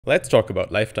Let's talk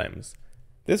about lifetimes.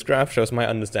 This graph shows my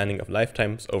understanding of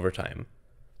lifetimes over time.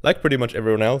 Like pretty much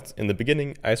everyone else, in the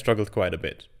beginning I struggled quite a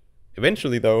bit.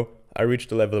 Eventually though, I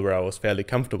reached a level where I was fairly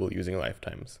comfortable using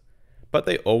lifetimes. But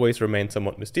they always remained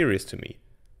somewhat mysterious to me.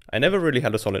 I never really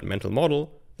had a solid mental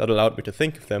model that allowed me to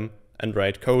think of them and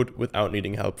write code without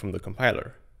needing help from the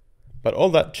compiler. But all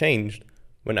that changed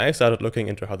when I started looking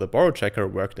into how the borrow checker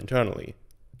worked internally,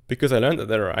 because I learned that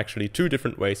there are actually two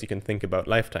different ways you can think about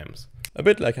lifetimes. A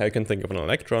bit like how you can think of an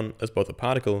electron as both a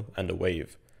particle and a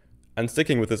wave. And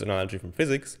sticking with this analogy from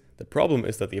physics, the problem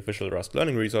is that the official Rust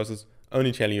learning resources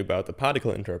only tell you about the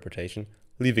particle interpretation,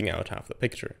 leaving out half the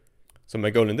picture. So my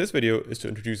goal in this video is to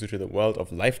introduce you to the world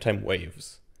of lifetime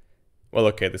waves. Well,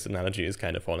 okay, this analogy is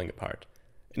kind of falling apart.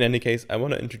 In any case, I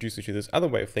want to introduce you to this other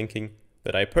way of thinking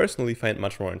that I personally find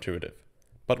much more intuitive.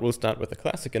 But we'll start with a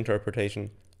classic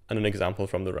interpretation and an example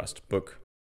from the Rust book.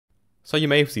 So you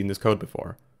may have seen this code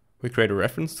before. We create a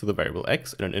reference to the variable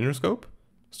x in an inner scope,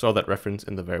 store that reference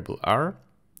in the variable r,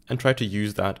 and try to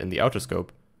use that in the outer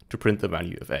scope to print the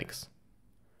value of x.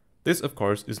 This, of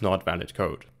course, is not valid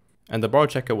code, and the borrow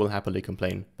checker will happily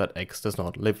complain that x does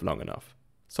not live long enough.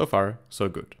 So far, so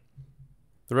good.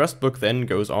 The Rust book then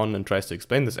goes on and tries to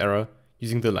explain this error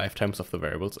using the lifetimes of the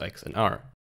variables x and r.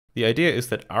 The idea is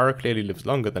that r clearly lives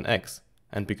longer than x,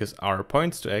 and because r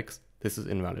points to x, this is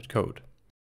invalid code.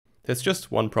 There's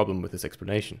just one problem with this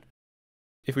explanation.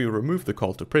 If we remove the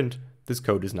call to print, this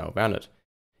code is now valid,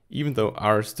 even though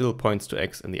r still points to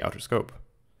x in the outer scope.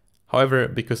 However,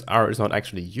 because r is not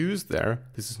actually used there,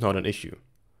 this is not an issue.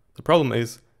 The problem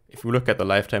is, if we look at the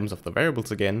lifetimes of the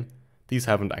variables again, these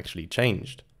haven't actually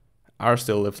changed. R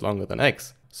still lives longer than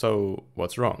x, so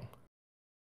what's wrong?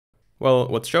 Well,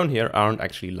 what's shown here aren't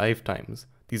actually lifetimes.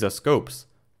 These are scopes,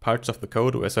 parts of the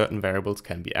code where certain variables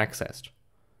can be accessed.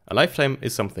 A lifetime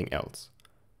is something else.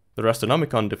 The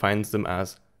Rustonomicon defines them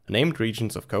as named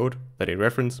regions of code that a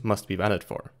reference must be valid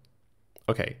for.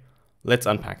 Okay, let's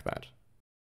unpack that.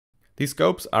 These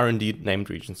scopes are indeed named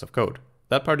regions of code.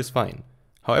 That part is fine.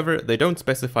 However, they don't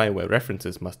specify where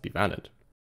references must be valid.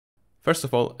 First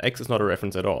of all, x is not a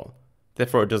reference at all.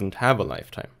 Therefore, it doesn't have a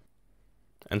lifetime.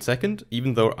 And second,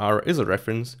 even though r is a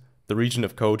reference, the region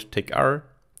of code ticr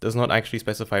does not actually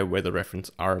specify where the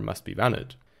reference r must be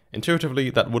valid. Intuitively,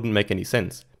 that wouldn't make any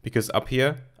sense, because up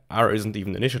here, r isn't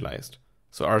even initialized,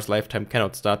 so r's lifetime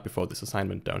cannot start before this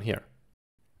assignment down here.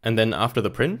 And then after the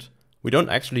print, we don't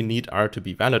actually need r to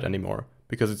be valid anymore,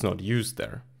 because it's not used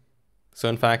there. So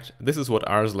in fact, this is what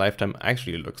r's lifetime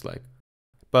actually looks like.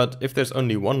 But if there's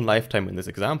only one lifetime in this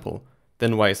example,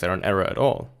 then why is there an error at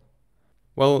all?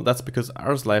 Well, that's because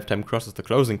r's lifetime crosses the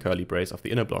closing curly brace of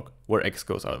the inner block, where x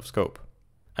goes out of scope.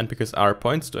 And because r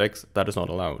points to x, that is not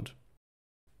allowed.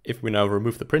 If we now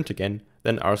remove the print again,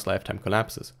 then r's lifetime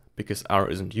collapses, because r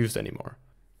isn't used anymore.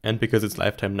 And because its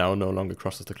lifetime now no longer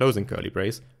crosses the closing curly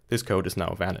brace, this code is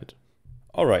now valid.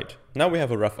 Alright, now we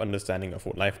have a rough understanding of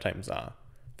what lifetimes are.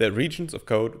 They're regions of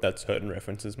code that certain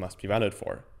references must be valid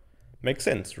for. Makes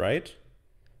sense, right?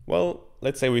 Well,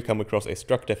 let's say we come across a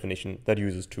struct definition that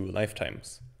uses two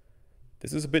lifetimes.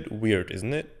 This is a bit weird,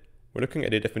 isn't it? We're looking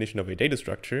at a definition of a data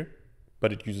structure,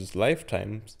 but it uses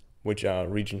lifetimes, which are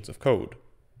regions of code.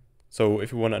 So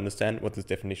if we want to understand what this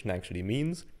definition actually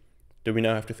means, do we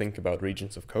now have to think about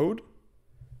regions of code?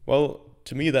 Well,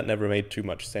 to me that never made too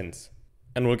much sense.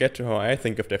 And we'll get to how I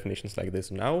think of definitions like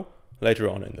this now, later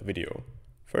on in the video.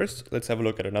 First, let's have a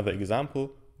look at another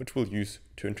example, which we'll use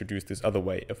to introduce this other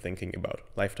way of thinking about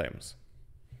lifetimes.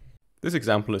 This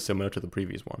example is similar to the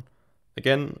previous one.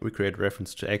 Again, we create a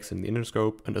reference to x in the inner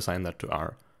scope and assign that to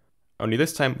r. Only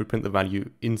this time we print the value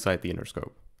inside the inner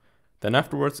scope. Then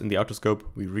afterwards, in the outer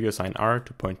scope, we reassign r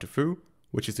to point to foo,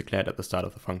 which is declared at the start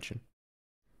of the function.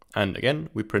 And again,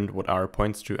 we print what r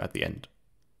points to at the end.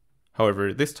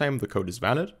 However, this time the code is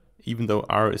valid, even though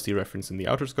r is the reference in the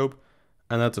outer scope,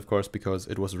 and that's of course because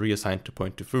it was reassigned to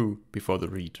point to foo before the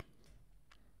read.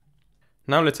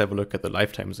 Now let's have a look at the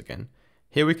lifetimes again.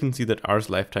 Here we can see that r's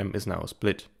lifetime is now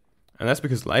split. And that's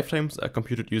because lifetimes are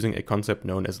computed using a concept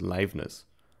known as liveness.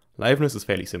 Liveness is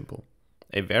fairly simple.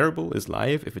 A variable is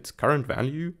live if its current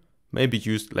value may be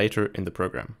used later in the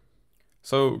program.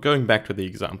 So going back to the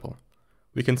example,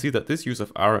 we can see that this use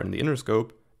of r in the inner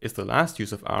scope is the last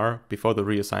use of r before the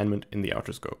reassignment in the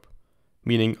outer scope.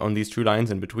 Meaning on these two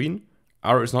lines in between,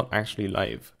 r is not actually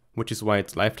live, which is why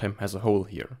its lifetime has a hole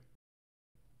here.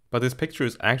 But this picture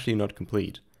is actually not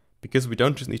complete, because we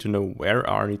don't just need to know where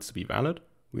r needs to be valid,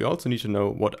 we also need to know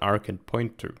what r can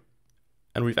point to.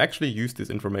 And we've actually used this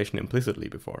information implicitly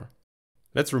before.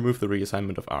 Let's remove the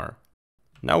reassignment of r.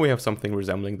 Now we have something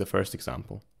resembling the first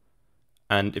example.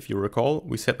 And if you recall,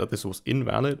 we said that this was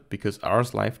invalid because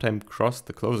r's lifetime crossed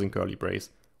the closing curly brace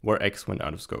where x went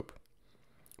out of scope.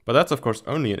 But that's of course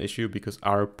only an issue because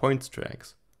r points to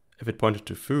x. If it pointed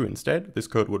to foo instead, this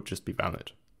code would just be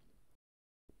valid.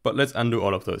 But let's undo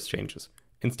all of those changes.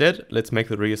 Instead, let's make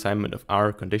the reassignment of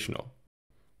r conditional.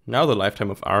 Now the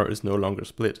lifetime of r is no longer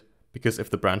split, because if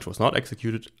the branch was not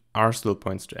executed, r still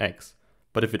points to x.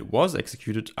 But if it was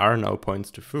executed, r now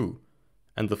points to foo.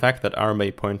 And the fact that r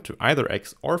may point to either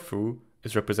x or foo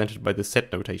is represented by the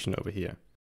set notation over here.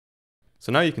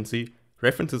 So now you can see,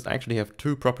 references actually have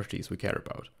two properties we care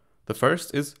about. The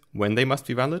first is when they must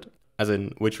be valid, as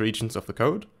in which regions of the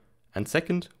code, and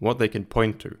second, what they can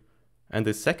point to. And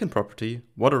this second property,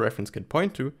 what a reference can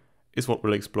point to, is what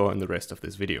we'll explore in the rest of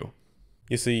this video.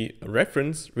 You see, a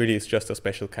reference really is just a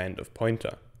special kind of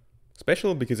pointer.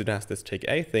 Special because it has this take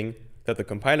a thing that the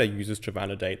compiler uses to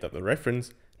validate that the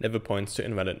reference never points to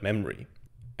invalid memory.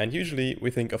 And usually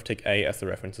we think of take a as the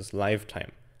reference's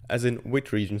lifetime, as in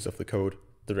which regions of the code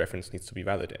the reference needs to be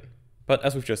valid in. But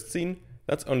as we've just seen,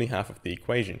 that's only half of the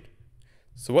equation.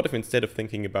 So what if instead of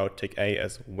thinking about take a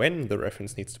as when the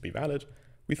reference needs to be valid,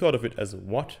 we thought of it as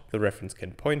what the reference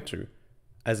can point to,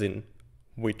 as in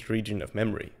which region of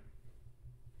memory?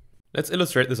 Let's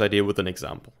illustrate this idea with an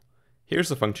example. Here's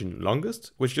the function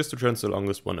longest, which just returns the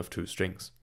longest one of two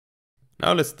strings.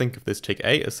 Now let's think of this take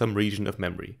a as some region of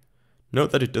memory.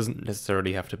 Note that it doesn't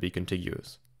necessarily have to be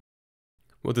contiguous.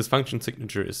 What this function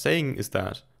signature is saying is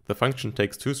that the function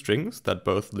takes two strings that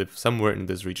both live somewhere in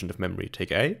this region of memory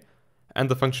take a, and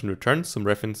the function returns some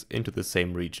reference into the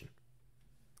same region.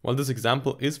 While this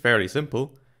example is fairly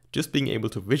simple, just being able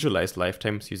to visualize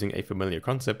lifetimes using a familiar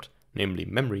concept, namely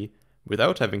memory,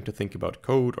 without having to think about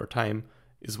code or time,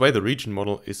 is why the region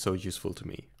model is so useful to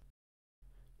me.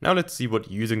 Now let's see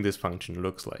what using this function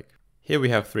looks like. Here we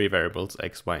have three variables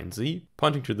x, y, and z,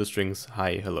 pointing to the strings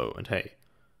hi, hello, and hey.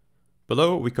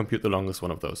 Below, we compute the longest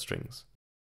one of those strings.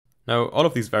 Now, all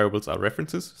of these variables are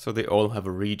references, so they all have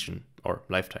a region, or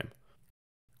lifetime.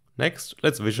 Next,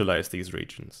 let's visualize these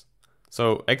regions.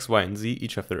 So x, y, and z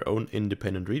each have their own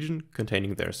independent region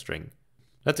containing their string.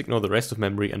 Let's ignore the rest of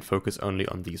memory and focus only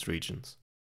on these regions.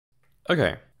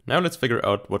 Okay, now let's figure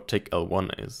out what take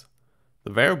L1 is.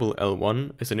 The variable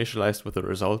L1 is initialized with the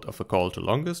result of a call to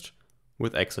longest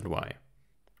with x and y.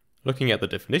 Looking at the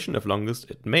definition of longest,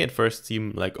 it may at first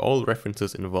seem like all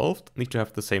references involved need to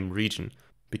have the same region,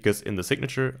 because in the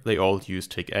signature they all use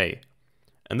take a.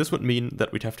 And this would mean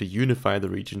that we'd have to unify the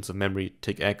regions of memory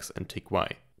take x and take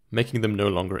y, making them no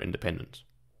longer independent.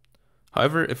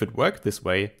 However, if it worked this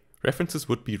way, references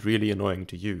would be really annoying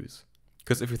to use.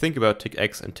 Because if you think about tick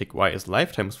x and tick y as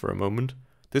lifetimes for a moment,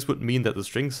 this would mean that the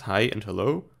strings hi and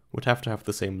hello would have to have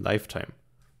the same lifetime.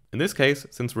 In this case,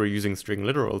 since we're using string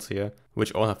literals here,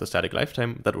 which all have the static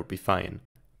lifetime, that would be fine.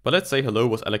 But let's say hello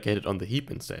was allocated on the heap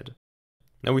instead.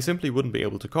 Now we simply wouldn't be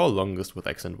able to call longest with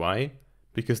x and y,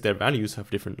 because their values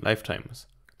have different lifetimes.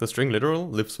 The string literal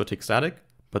lives for tick static,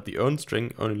 but the own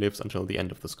string only lives until the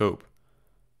end of the scope.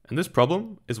 And this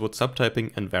problem is what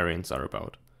subtyping and variants are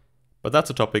about. But that's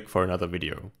a topic for another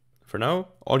video. For now,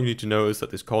 all you need to know is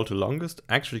that this call to longest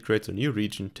actually creates a new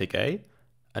region tick a,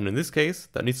 and in this case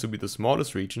that needs to be the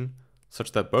smallest region,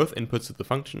 such that both inputs to the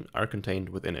function are contained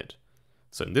within it.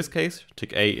 So in this case,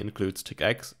 tick a includes tick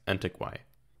x and tick y.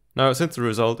 Now since the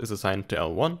result is assigned to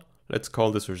L1, let's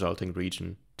call this resulting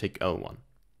region tick L1.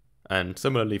 And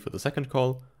similarly for the second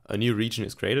call, a new region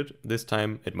is created. This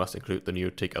time it must include the new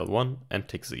tick L1 and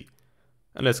tick z.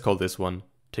 And let's call this one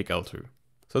tick L2.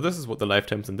 So this is what the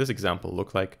lifetimes in this example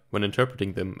look like when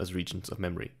interpreting them as regions of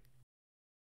memory.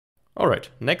 Alright,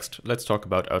 next let's talk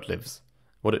about outlives,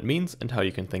 what it means and how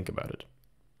you can think about it.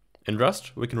 In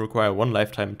Rust, we can require one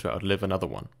lifetime to outlive another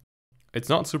one. It's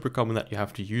not super common that you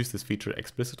have to use this feature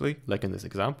explicitly, like in this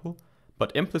example,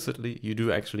 but implicitly you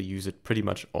do actually use it pretty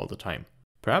much all the time,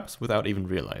 perhaps without even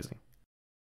realizing.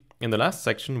 In the last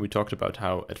section, we talked about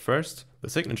how, at first, the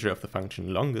signature of the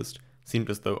function longest seemed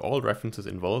as though all references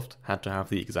involved had to have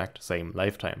the exact same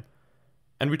lifetime.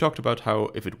 And we talked about how,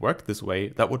 if it worked this way,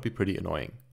 that would be pretty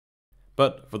annoying.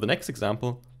 But for the next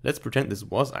example, let's pretend this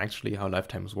was actually how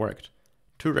lifetimes worked.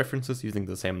 Two references using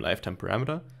the same lifetime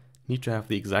parameter need to have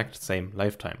the exact same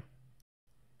lifetime.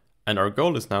 And our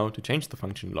goal is now to change the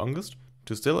function longest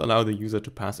to still allow the user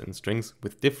to pass in strings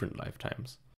with different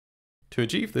lifetimes. To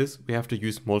achieve this, we have to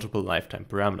use multiple lifetime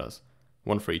parameters,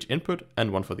 one for each input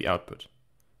and one for the output.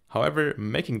 However,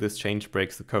 making this change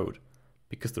breaks the code,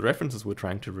 because the references we're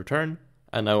trying to return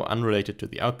are now unrelated to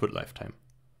the output lifetime.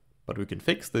 But we can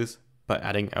fix this by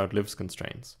adding outlives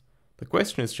constraints. The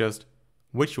question is just,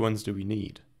 which ones do we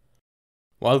need?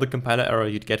 While the compiler error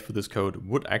you'd get for this code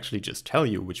would actually just tell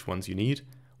you which ones you need,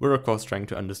 we're of course trying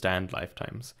to understand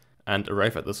lifetimes and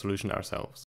arrive at the solution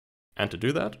ourselves. And to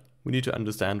do that, we need to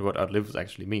understand what outlives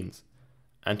actually means.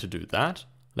 And to do that,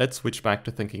 let's switch back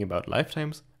to thinking about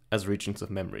lifetimes as regions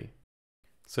of memory.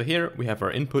 So here we have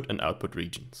our input and output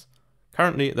regions.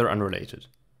 Currently they're unrelated.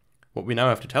 What we now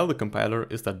have to tell the compiler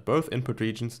is that both input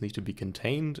regions need to be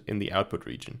contained in the output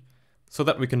region, so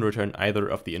that we can return either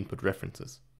of the input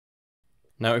references.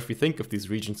 Now if we think of these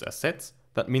regions as sets,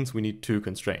 that means we need two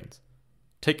constraints.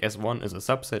 Tick S1 is a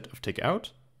subset of tick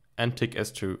out, and tick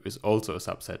S2 is also a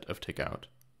subset of tick out.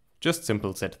 Just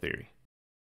simple set theory.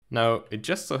 Now, it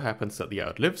just so happens that the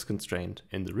outlives constraint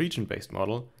in the region-based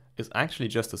model is actually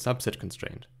just a subset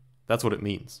constraint. That's what it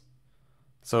means.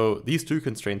 So these two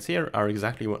constraints here are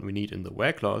exactly what we need in the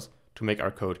where clause to make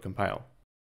our code compile.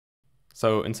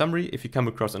 So in summary, if you come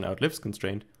across an outlives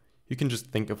constraint, you can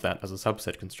just think of that as a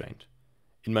subset constraint.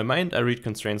 In my mind, I read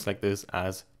constraints like this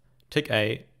as tick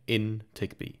A in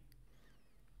tick B.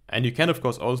 And you can of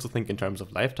course also think in terms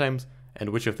of lifetimes and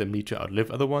which of them need to outlive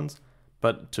other ones,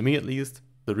 but to me at least,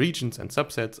 the regions and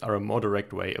subsets are a more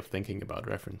direct way of thinking about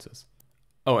references.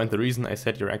 Oh, and the reason I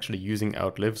said you're actually using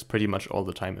outlives pretty much all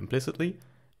the time implicitly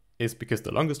is because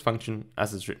the longest function,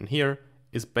 as is written here,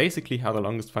 is basically how the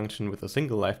longest function with a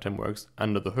single lifetime works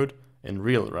under the hood in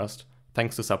real Rust,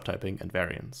 thanks to subtyping and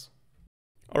variants.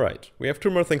 Alright, we have two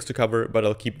more things to cover, but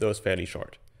I'll keep those fairly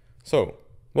short. So,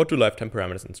 what do lifetime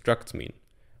parameters and structs mean?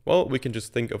 Well, we can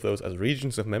just think of those as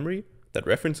regions of memory that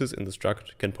references in the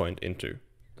struct can point into.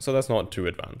 So that's not too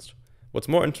advanced. What's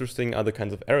more interesting are the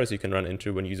kinds of errors you can run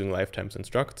into when using lifetimes and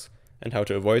structs, and how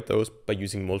to avoid those by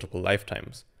using multiple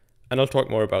lifetimes. And I'll talk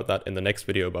more about that in the next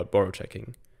video about borrow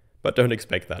checking, but don't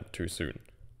expect that too soon.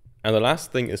 And the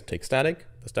last thing is tick static,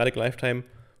 the static lifetime,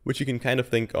 which you can kind of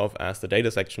think of as the data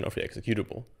section of your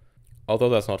executable. Although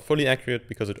that's not fully accurate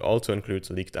because it also includes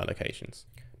leaked allocations.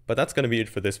 But that's going to be it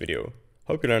for this video.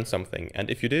 Hope you learned something, and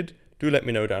if you did, do let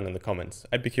me know down in the comments.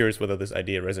 I'd be curious whether this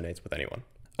idea resonates with anyone.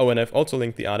 Oh, and I've also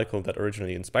linked the article that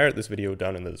originally inspired this video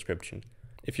down in the description.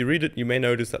 If you read it, you may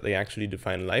notice that they actually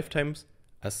define lifetimes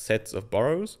as sets of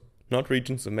borrows, not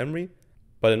regions of memory,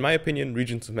 but in my opinion,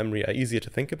 regions of memory are easier to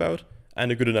think about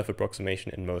and a good enough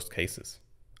approximation in most cases.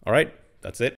 Alright, that's it.